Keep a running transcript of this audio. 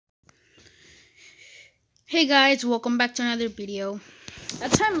Hey guys, welcome back to another video. A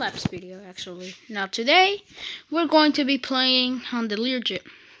time-lapse video, actually. Now today, we're going to be playing on the Learjet.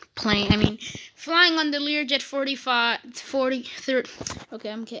 Flying on the Learjet 30.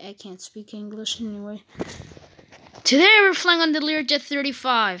 Okay, I can't speak English anyway. Today we're flying on the Learjet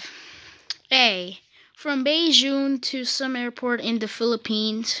 35A from Beijing to some airport in the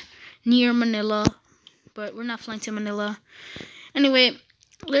Philippines near Manila. But we're not flying to Manila. Anyway,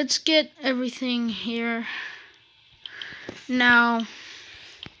 let's get everything here. Now,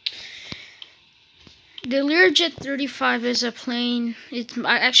 the Learjet 35 is a plane. It's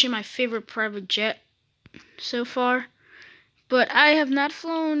actually my favorite private jet so far. But I have not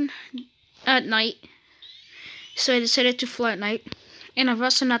flown at night, so I decided to fly at night. And I've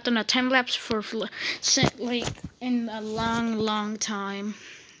also not done a time lapse for in a long time.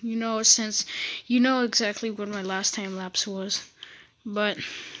 Since you know exactly what my last time lapse was. But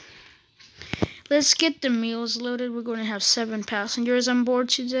let's get the meals loaded. We're going to have 7 passengers on board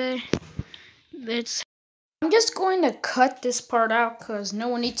today. I'm just going to cut this part out because no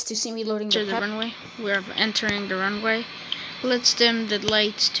one needs to see me loading the runway. We're entering the runway. Let's dim the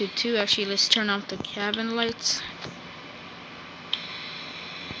lights to 2. Actually, let's turn off the cabin lights.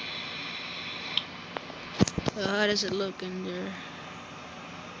 How does it look in there?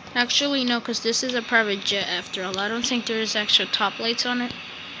 Actually, no, because this is a private jet after all. I don't think there is actual top lights on it.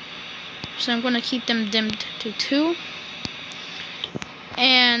 So I'm going to keep them dimmed to 2.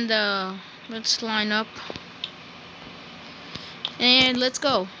 And let's line up. And let's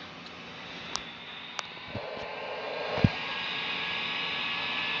go.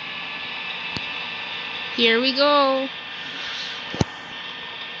 Here we go.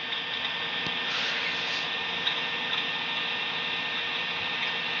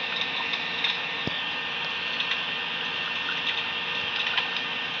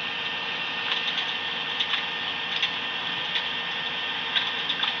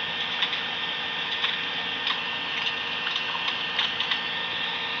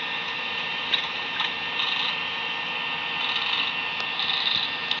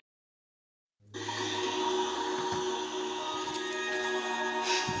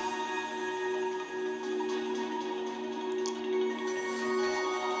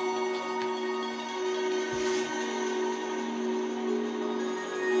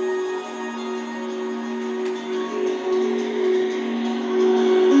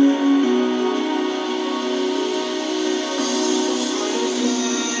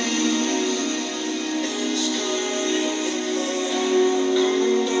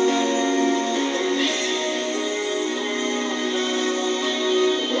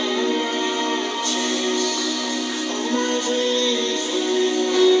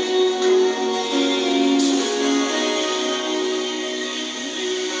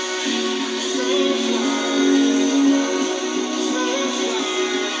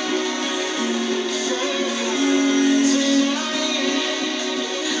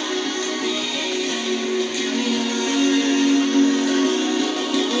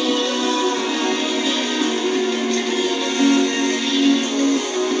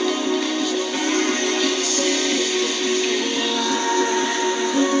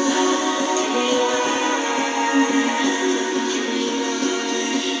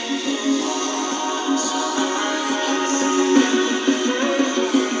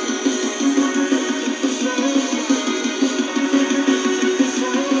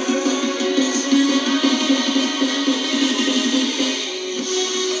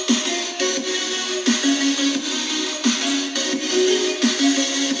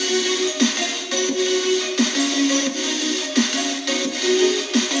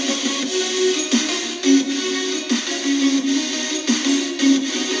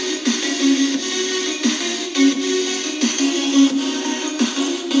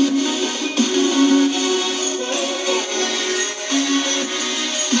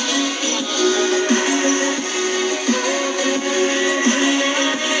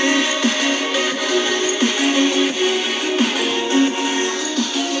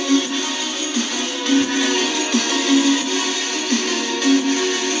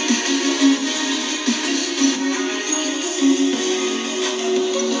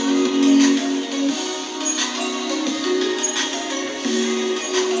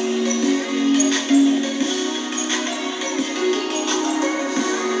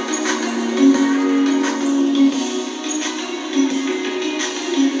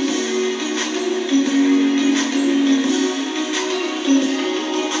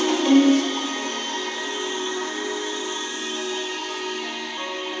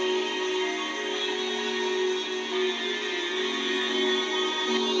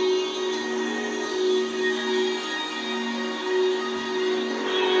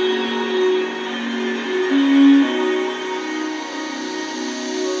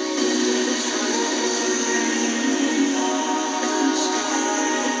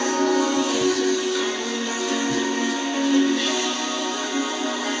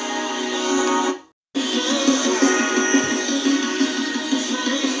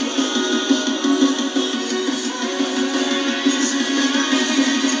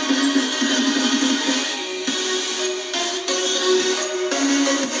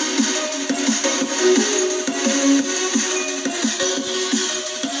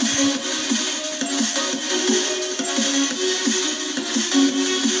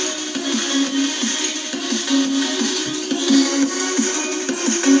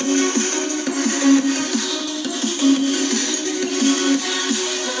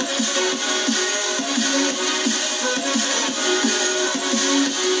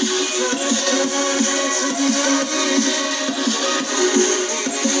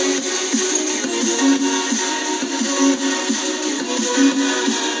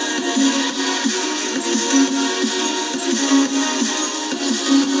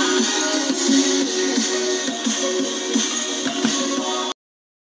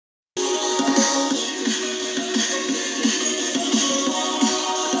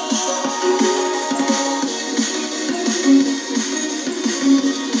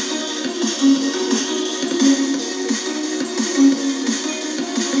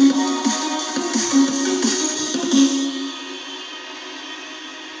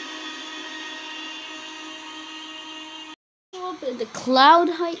 The cloud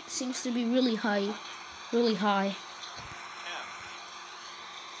height seems to be really high.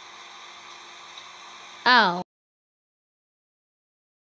 Ow.